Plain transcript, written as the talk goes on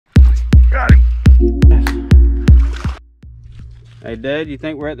Hey, Dad, you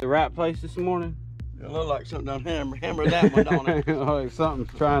think we're at the right place this morning? It look like something done hammer that one, don't it? Like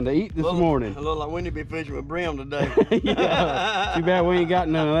something's trying to eat this morning. It look like we need to be fishing with brim today. Yeah, too bad we ain't got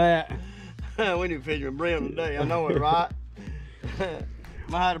none of that. We need to be fishing with brim today. I know it, right?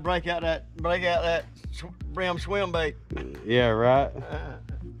 Might have to break out that brim swim bait. Yeah, right.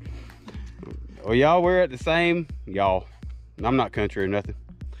 Well, y'all, we're at the same, I'm not country or nothing.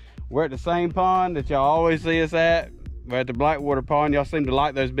 We're at the same pond that y'all always see us at. We're at the Blackwater Pond. Y'all seem to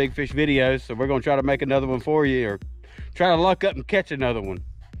like those big fish videos, so we're gonna try to make another one for you, or try to luck up and catch another one.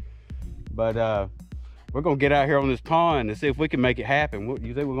 But we're gonna get out here on this pond and see if we can make it happen. What,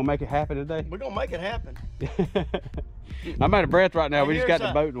 you think we're gonna make it happen today? We're gonna make it happen. I'm out of breath right now. Hey, we just got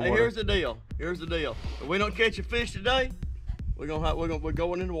the boat in the water. Here's the deal. Here's the deal. If we don't catch a fish today, we're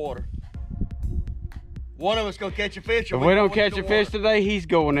going in the water. One of us gonna catch a fish. If we don't catch a fish today, he's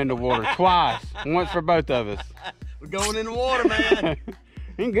going in the water twice. Once for both of us. We're going in the water, man.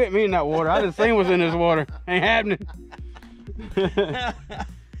 He can get me in that water. I just seen what's in this water. Ain't happening.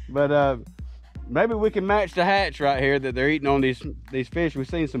 But maybe we can match the hatch right here that they're eating on these fish. We've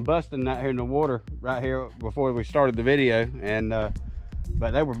seen some busting out here in the water right here before we started the video, and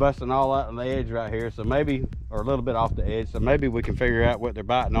but they were busting all out on the edge right here, so maybe, or a little bit off the edge, so maybe we can figure out what they're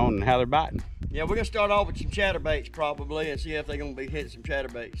biting on and how they're biting. Yeah, we're gonna start off with some chatterbaits probably and see if they're gonna be hitting some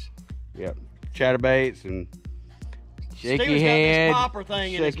chatterbaits. Yep, chatterbaits and shaky Steven's head. got this popper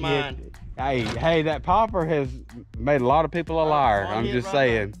thing in his mind. Hey, that popper has made a lot of people a liar. I'm just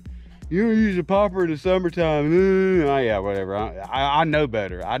saying. You don't use a popper in the summertime. Oh yeah, whatever. I know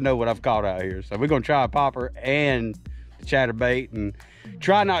better. I know what I've caught out here. So we're gonna try a popper and the chatterbait and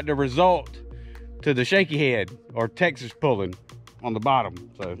try not to result to the shaky head or Texas pulling on the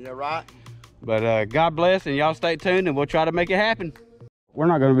bottom. So yeah, right. But God bless, and y'all stay tuned and we'll try to make it happen. We're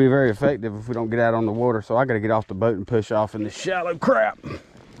not gonna be very effective if we don't get out on the water, so I gotta get off the boat and push off in the shallow crap.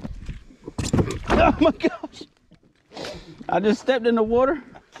 Oh my gosh. I just stepped in the water.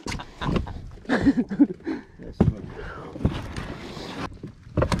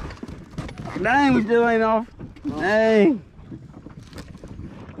 Dang, we still ain't off. Dang.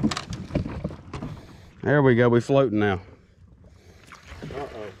 There we go, we floating now.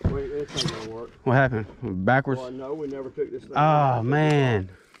 Uh-oh, wait, this ain't gonna work. What happened? Backwards? Oh, no, we never took this thing. Oh man.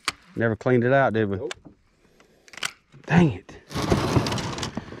 Never cleaned it out, did we? Nope. Dang it.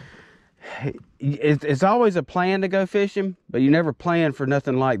 It's always a plan to go fishing, but you never plan for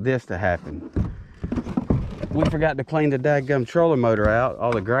nothing like this to happen. We forgot to clean the dadgum trolling motor out,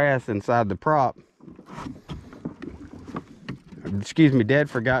 all the grass inside the prop. Excuse me, Dad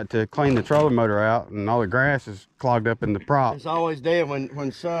forgot to clean the trolling motor out, and all the grass is clogged up in the prop. It's always dead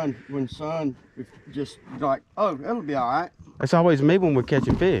when sun just like, oh, it'll be all right. It's always me when we're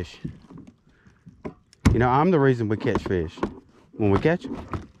catching fish. You know, I'm the reason we catch fish. When we catch them.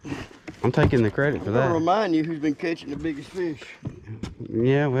 I'm taking the credit for that. I'll remind you who's been catching the biggest fish.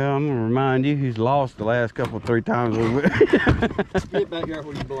 Yeah, well, I'm gonna remind you who's lost the last three times we went. Get back there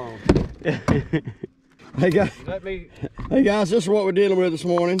where you belong. Hey guys. Hey guys, this is what we're dealing with this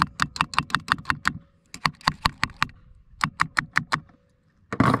morning.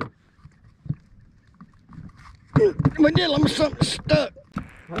 We're dealing with something stuck.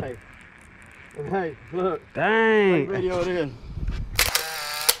 Hey, look. Dang. What video it is.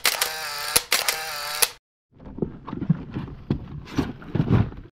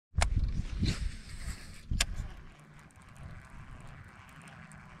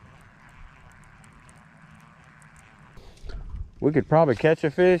 We could probably catch a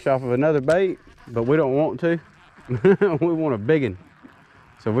fish off of another bait, but we don't want to. We want a big one.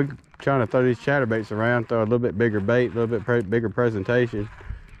 So we're trying to throw these chatterbaits around, throw a little bit bigger bait, a little bit bigger presentation,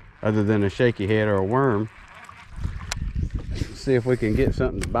 other than a shaky head or a worm. See if we can get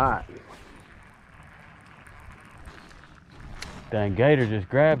something to bite. Dang, Gator just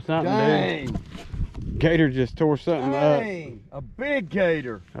grabbed something, Dang. dude. Gator just tore something up. A big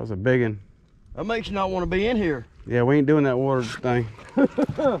gator. That was a big one. That makes you not want to be in here. Yeah, we ain't doing that water thing. We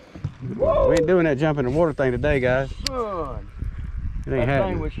ain't doing that jump in the water thing today, guys. Son, It ain't that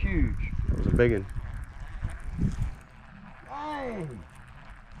happening. thing was huge. It was a big one. Dang.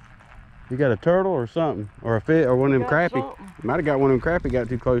 You got a turtle or something? Or a fish, or one of them crappie? Something. Might have got one of them crappie, got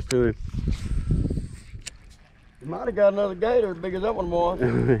too close to him. You might have got another gator as big as that one was.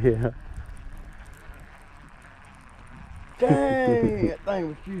 Yeah. Dang, that thing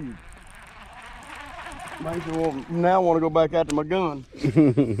was huge. Makes me now want to go back out to my gun.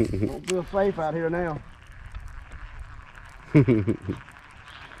 Don't feel safe out here now. Big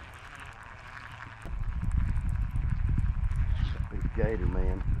gator,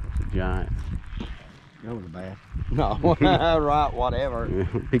 man. It's a giant. That was bad. No, right, whatever.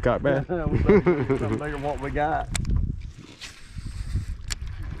 Peacock bass. Something bigger than what we got.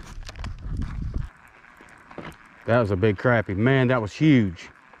 That was a big crappie. Man, that was huge.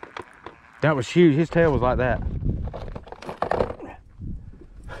 That was huge. His tail was like that.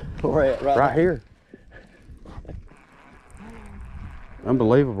 Where at? Right here.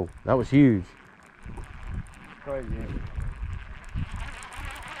 Unbelievable. That was huge. Crazy.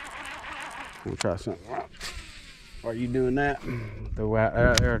 We'll try something. Are you doing that? Throw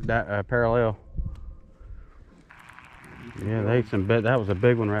out there, that parallel. Yeah, they some big. That was a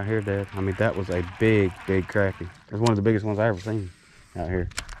big one right here, Dad. I mean, that was a big crappie. That's one of the biggest ones I ever seen out here.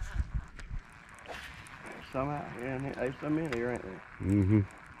 Some out here, there's some in here, ain't there? Mm-hmm.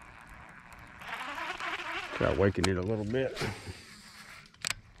 Try waking it a little bit.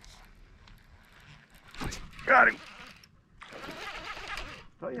 Got him.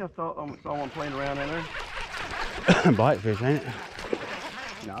 So you saw one playing around in there? Blackfish, ain't it?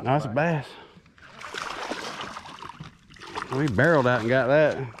 No, it's a bass. We barreled out and got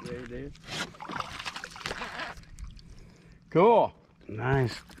that. Yeah, you did. Cool.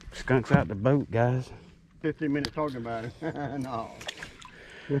 Nice. Skunks out the boat, guys. 15 minutes talking about it. No.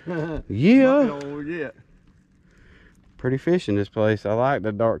 Yeah. Yeah. Pretty fish in this place. I like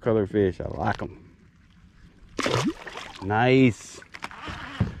the dark colored fish. I like them. Nice.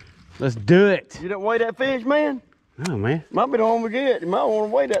 Let's do it. You didn't weigh that fish, man? Oh, man. Might be the one we get. You might want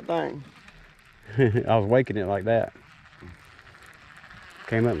to weigh that thing. I was waking it like that.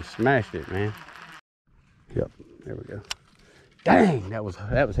 Came up and smashed it, man. Yep, there we go. Dang, that was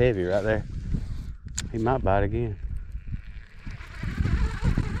heavy right there. He might bite again.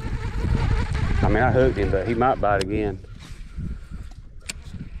 I mean, I hooked him, but he might bite again.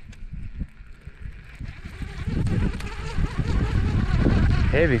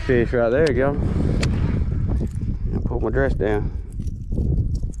 Heavy fish right there, y'all. I'll pull my dress down.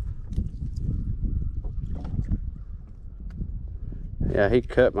 Yeah, he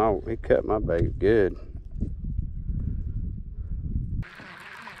cut my bait good.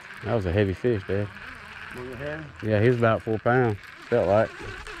 That was a heavy fish, Dad. Was it heavy? Yeah, he was about 4 pounds. Felt like.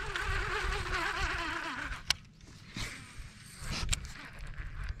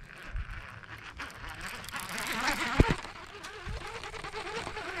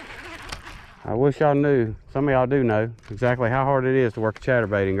 I wish y'all knew, some of y'all do know, exactly how hard it is to work a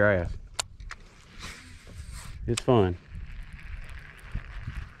chatterbait in grass. It's fun.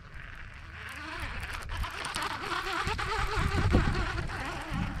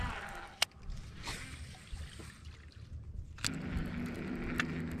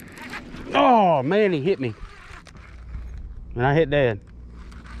 Oh man, he hit me. And I hit Dad.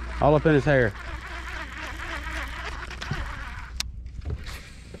 All up in his hair.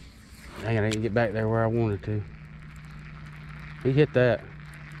 Dang, I didn't get back there where I wanted to. He hit that.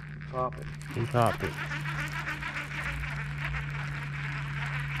 Pop it. He popped it.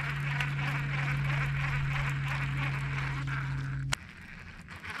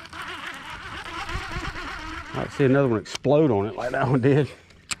 I see another one explode on it like that one did.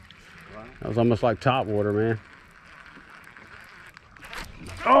 That was almost like top water, man.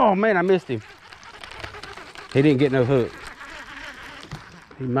 Oh man, I missed him. He didn't get no hook.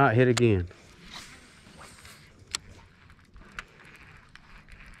 He might hit again.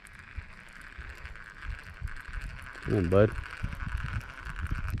 Come on, bud.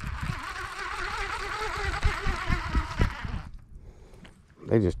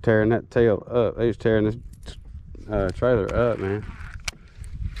 They just tearing that tail up. They just tearing this trailer up, man.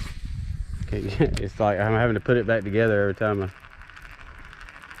 It's like I'm having to put it back together every time I...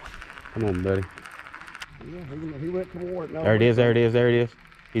 Come on, buddy. Yeah, he went toward it. No, There it is, there it is, there it is.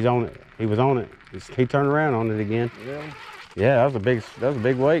 He's on it. He was on it. He turned around on it again. Really? Yeah, that was a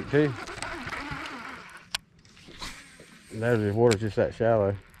big weight too. The water's just that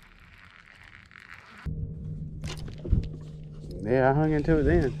shallow. Yeah, I hung into it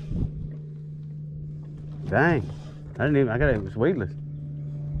then. Dang. It was weedless.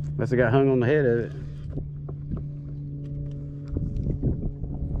 Must have got hung on the head of it.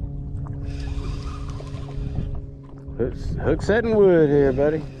 Hook setting wood here,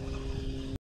 buddy.